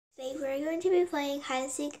Today we're going to be playing Hide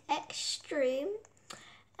and Seek Extreme,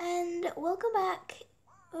 and welcome back.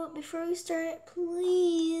 Oh, before we start,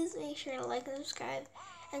 please make sure to like and subscribe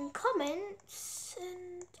and comment,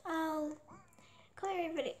 and I'll comment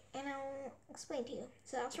your video and I'll explain to you.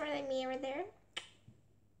 So that's right, me right there.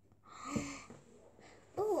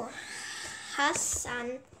 Oh,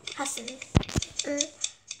 Hassan, Hassan.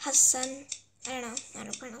 I don't know how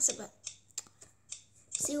to pronounce it, but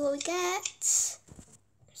see what we get.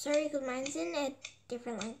 Sorry, because mine's in a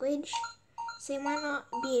different language, so you might not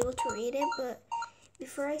be able to read it, but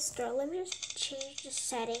before I start, let me just change the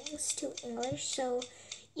settings to English so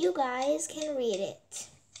you guys can read it.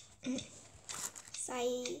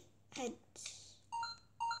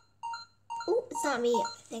 Oh, it's not me,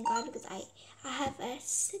 thank God, because I have a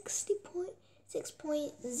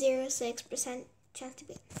 60.606% chance to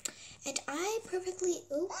be. And I perfectly,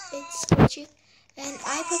 it's glitchy, and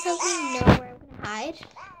I perfectly know where I'm going to hide.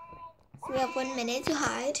 So we have 1 minute to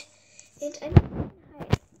hide, and I'm going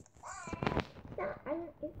to hide.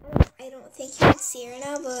 I don't think you can see her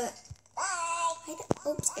now, but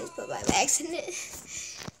oops, I just put my bags in it.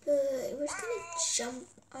 But we're just gonna jump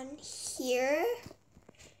on here,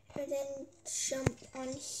 and then jump on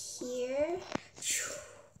here.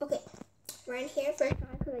 Okay, we're in here first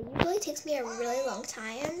time because it usually takes me a really long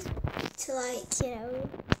time to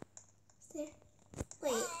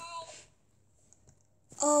wait.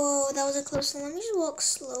 Oh, that was a close one. Let me just walk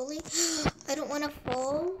slowly. I don't want to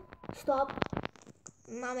fall. Stop.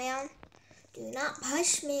 My man. Do not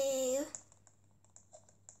push me.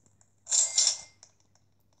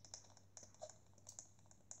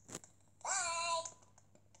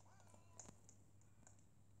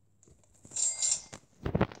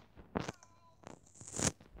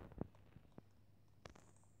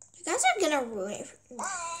 You guys are gonna ruin it for me.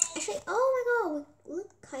 Actually, oh my god, we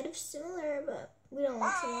look kind of similar, but we don't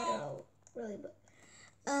look similar at all, really, but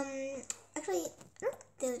actually, I don't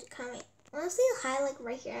think it's comment. Honestly, hide like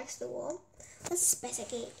right here next to the wall. Let's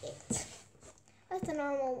specify it. That's the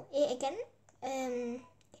normal it again. Can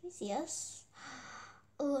you see us?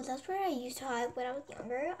 Oh, that's where I used to hide when I was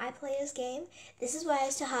younger. I play this game. This is where I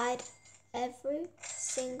used to hide every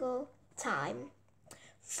single time.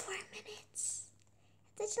 4 minutes.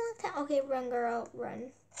 That's a long time. Okay, run, girl,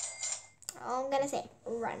 run. All I'm gonna say,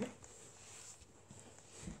 run.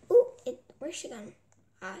 Ooh, where's she gone?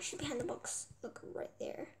 She's behind the box. Look, right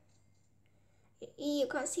there. You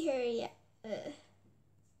can't see her yet.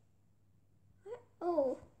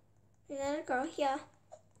 Oh, is that a girl here?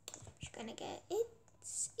 She's gonna get it.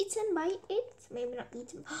 It's and bite it. Maybe not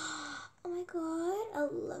eat him. Oh my god, I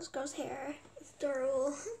love this girl's hair. It's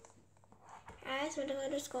adorable. I just want to go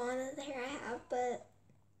to school on the hair I have, but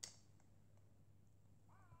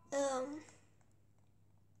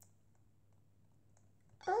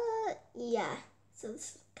yeah. So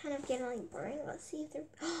it's kind of getting like boring. Let's see if they're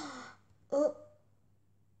oh.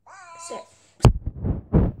 So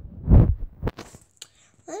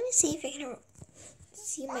let me see if I can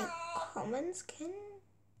see my comments.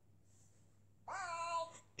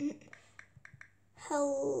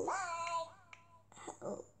 Hello.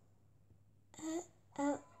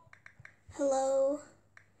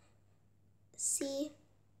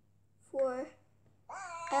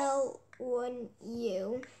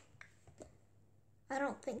 C4L1U. I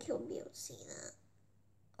don't think he'll be able to see that.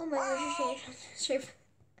 Oh my gosh,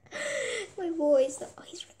 my voice. Oh,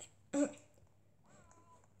 he's right there.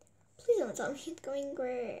 Please don't tell me he's going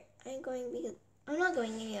where I'm going, because I'm not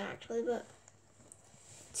going anywhere actually, but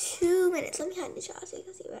 2 minutes. Let me hide the shot so you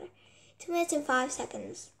can see better. 2 minutes and 5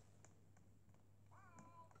 seconds.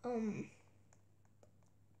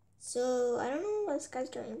 So I don't know what this guy's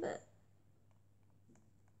doing, but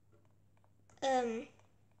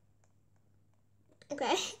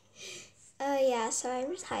okay. Yeah, so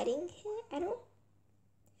I'm just hiding here. Why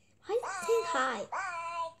is it saying hi?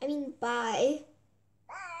 I mean bye.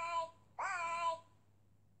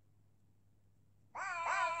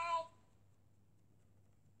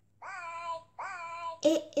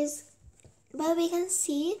 It is, by the way, you can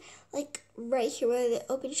see like right here where the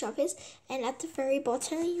open shop is, and at the very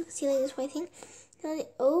bottom you can see like this white thing.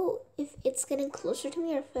 Oh, if it's getting closer to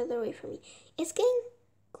me or further away from me. It's getting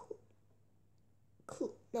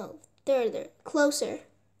closer.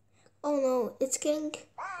 Oh no, it's getting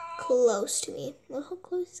close to me. Look how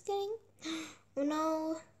close it's getting. Oh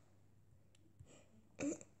no.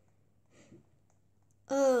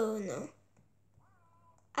 Oh no.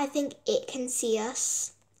 I think it can see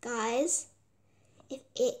us, guys. If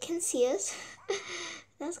it can see us,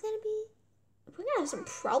 we're gonna have some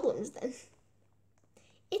problems then.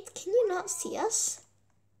 Can you not see us?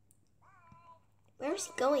 Where is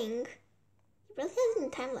he going? He really has any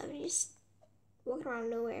time left. He's just walking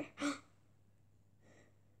around nowhere.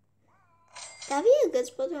 That'd be a good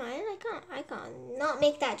spot to run. I can't not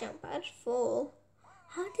make that jump. That's full.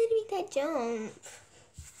 How did he make that jump?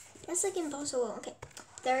 That's like impossible. Okay,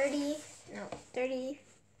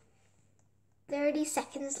 30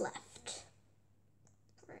 seconds left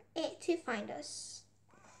for it to find us.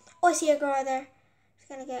 Oh, I see a girl right there. She's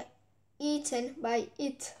gonna get eaten by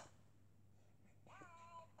it.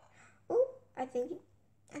 Oh, I think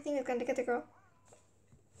it's gonna get the girl.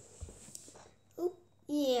 Oh,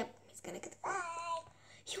 yep, he's gonna get the girl.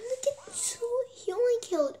 He only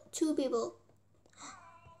killed 2 people.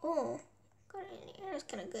 Oh, got it in here. That's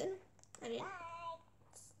kind of good. I didn't.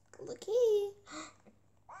 Lucky.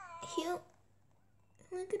 Heal.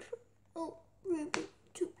 Only good for. Oh, really good.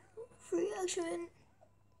 2 free action.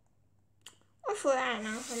 Or 4, I don't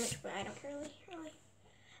know how much, but I don't care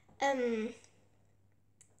really.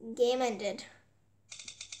 Game ended.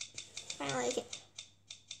 Finally,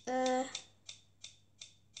 okay.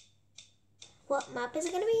 What map is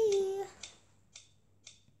it gonna be?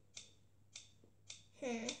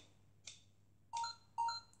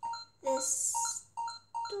 This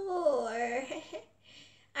door.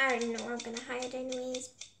 I already know where I'm gonna hide anyways.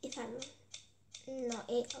 If I'm not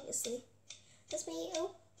it, obviously. That's me.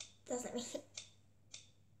 Oh, that's not me.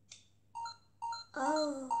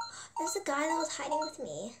 Oh, there's a guy that was hiding with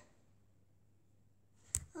me.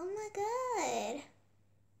 Oh my god.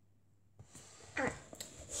 Alright.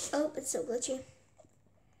 Oh, it's so glitchy.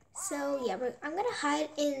 So yeah, I'm gonna hide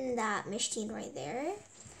in that machine right there.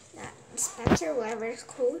 That dispenser, whatever it's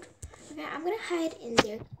called. Okay, I'm gonna hide in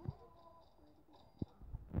there.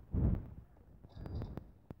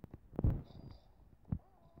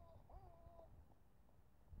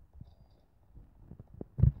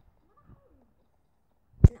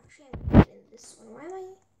 No, actually, I'm gonna hide in this one. Why am I?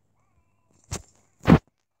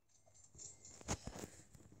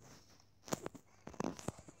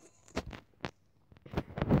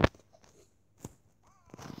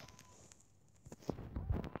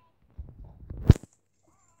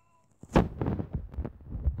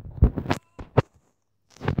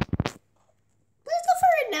 Let's go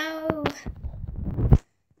for it now.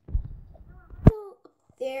 Go up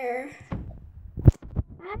there.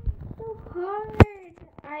 That's so hard.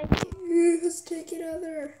 Let's take it out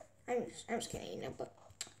there. I'm just kidding, you know, but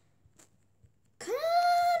come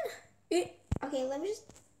on. Okay, let me just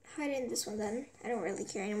hide in this one then. I don't really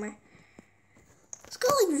care anymore. Let's go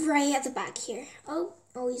like right at the back here. Oh,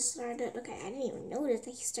 he started. Okay, I didn't even notice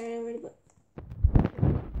that he started already, but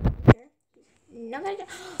not gonna get.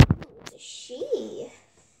 Oh, it's a she.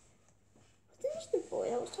 Wasn't this the boy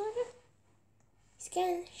that was talking?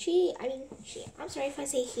 She. I'm sorry if I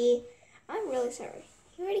say he. I'm really sorry.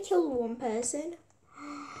 He already killed 1 person.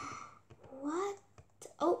 What?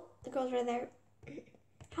 Oh, the girl's right there.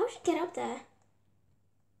 How should she get up there?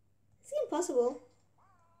 It's impossible.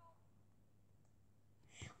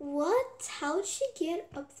 What? How did she get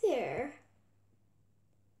up there?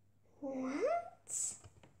 What?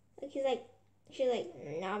 Like she's like,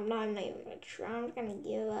 no, I'm not even gonna try. I'm just gonna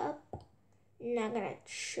give up. Not gonna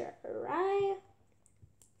try.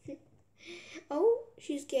 Oh,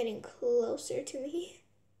 she's getting closer to me.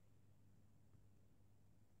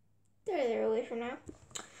 They're away from now.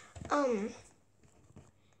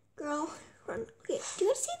 Girl, run. Okay, do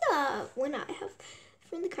you guys see the one I have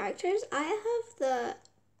from the characters? I have the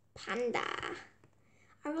panda.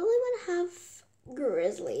 I really want to have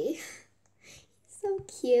grizzly. So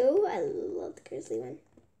cute. I love the grizzly one.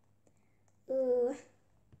 Ooh.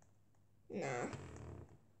 Nah.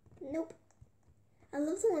 Nope. I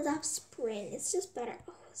love the ones that have sprint. It's just better.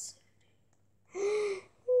 Oh, it's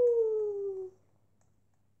ooh.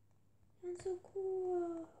 That's so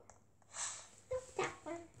cool. Not that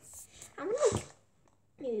one. I'm gonna like,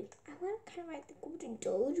 maybe, I want to kind of like the golden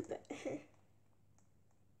doge, but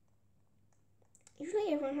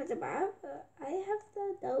usually everyone has a bob, but I have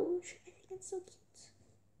the doge. I think it's so cute.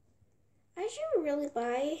 I should really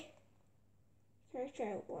buy character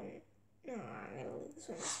I want. No, I'm gonna leave this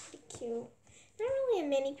one. It's pretty cute. Not really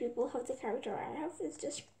many people have the character I have. It's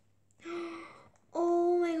just,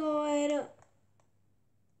 oh my god.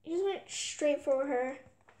 You just went straight for her.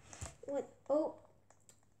 What? Oh.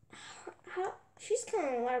 How? She's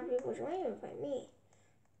killing a lot of people. She won't even fight me.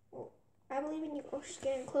 Oh, I believe in you. Oh, she's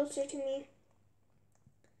getting closer to me.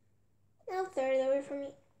 Now further away from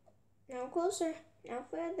me. Now closer. Now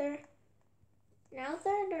further. Now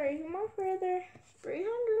further. Even more further.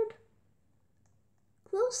 300.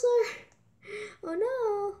 Closer. Oh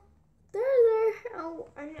no. Further. Oh,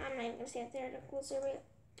 I'm not even gonna say it there. Closer. Wait.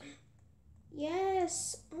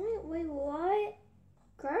 Yes. Oh, wait, what?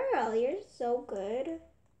 Girl, you're so good.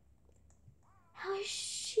 How is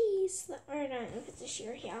she? Or I don't know if it's a she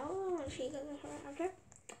or he. I don't know if she goes with her after.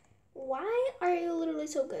 Why are you literally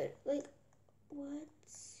so good? Like, what?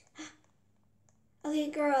 Okay,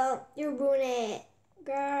 girl, you're ruining it.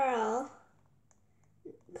 Girl.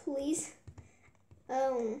 Please. I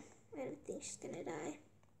don't think she's gonna die.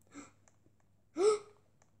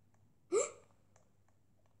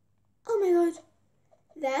 Oh my god.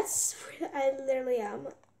 That's where I literally am.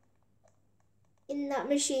 In that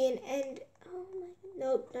machine and oh my god.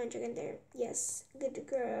 Nope, don't check in there. Yes, good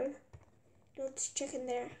girl. Don't check in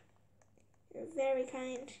there. You're very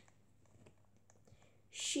kind.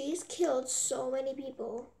 She's killed so many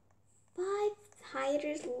people. 5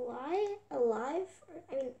 hiders alive?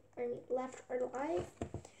 I mean left or alive?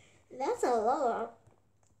 That's a lot.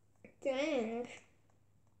 Dang.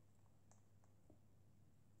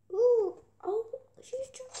 Ooh, oh, she's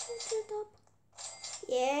jumping to the top.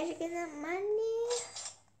 Yeah, she got that money.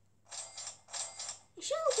 I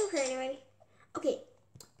should look for her anyway. Okay.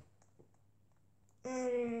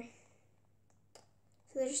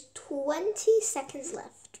 So there's 20 seconds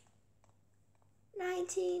left.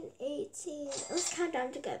 19, 18. Let's count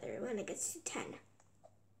down together when it gets to 10.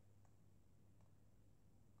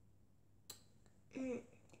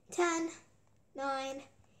 10, 9,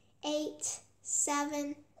 8,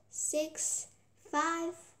 7, 6,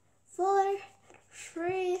 5, 4,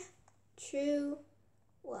 3, 2,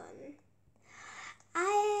 1.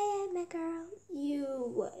 I am a girl. You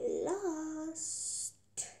lost.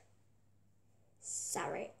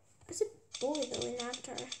 Sorry. There's a boy going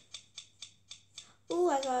after her. Oh,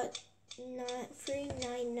 I got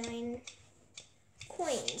 399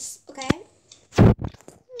 coins. Okay.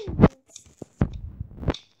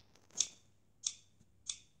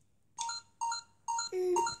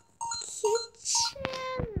 Kitchen.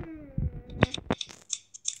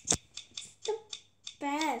 The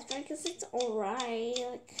best, but I guess it's alright.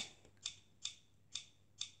 Like,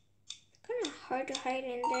 kind of hard to hide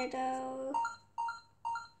in there though.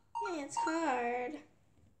 Yeah, it's hard.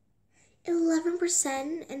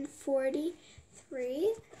 11% and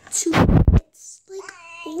 43. 2 minutes. Like,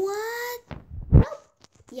 what? Oh.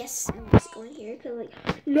 Yes, I'm just going here because, like,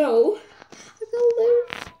 no. I gotta live.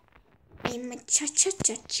 I'm a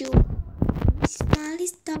cha-cha-cha-choo. My smile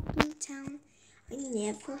is top in town. I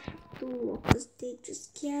never have to walk because they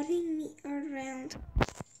just carry me around.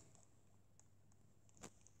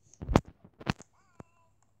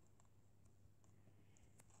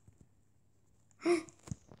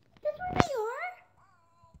 That's where they are?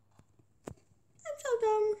 I'm so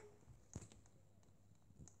dumb.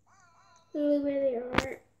 Literally where they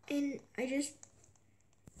are. And I just...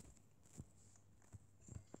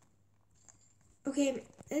 Okay,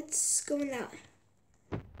 it's going out.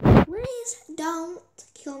 Please don't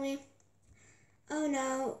kill me. Oh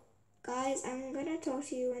no. Guys, I'm gonna talk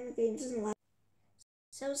to you when the game doesn't allow.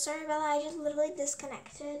 So sorry about that, I just literally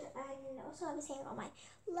disconnected. And also I'll be saying all my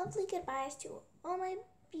lovely goodbyes to all my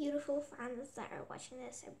beautiful fans that are watching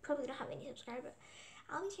this. I probably don't have any subscribers, but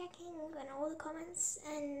I'll be checking on all the comments,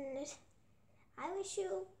 and I wish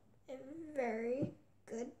you a very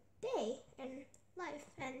good day and life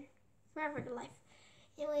and forever to life.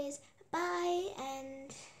 Anyways, bye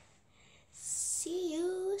and see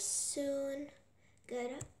you soon.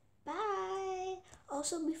 Goodbye.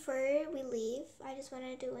 Also, before we leave, I just want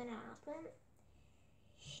to do an announcement.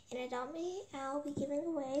 In Adopt Me, I'll be giving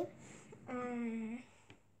away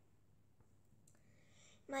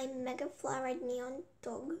my Mega Flowered Neon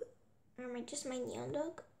Dog, or just my Neon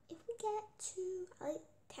Dog, if we get to like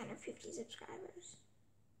 10 or 50 subscribers.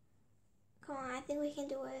 Come on, I think we can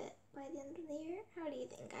do it by the end of the year. How do you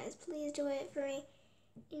think, guys? Please do it for me.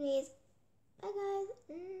 Anyways, bye guys.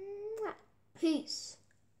 Mwah. Peace.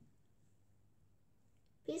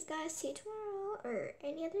 Peace, guys. See you tomorrow or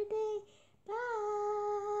any other day. Bye.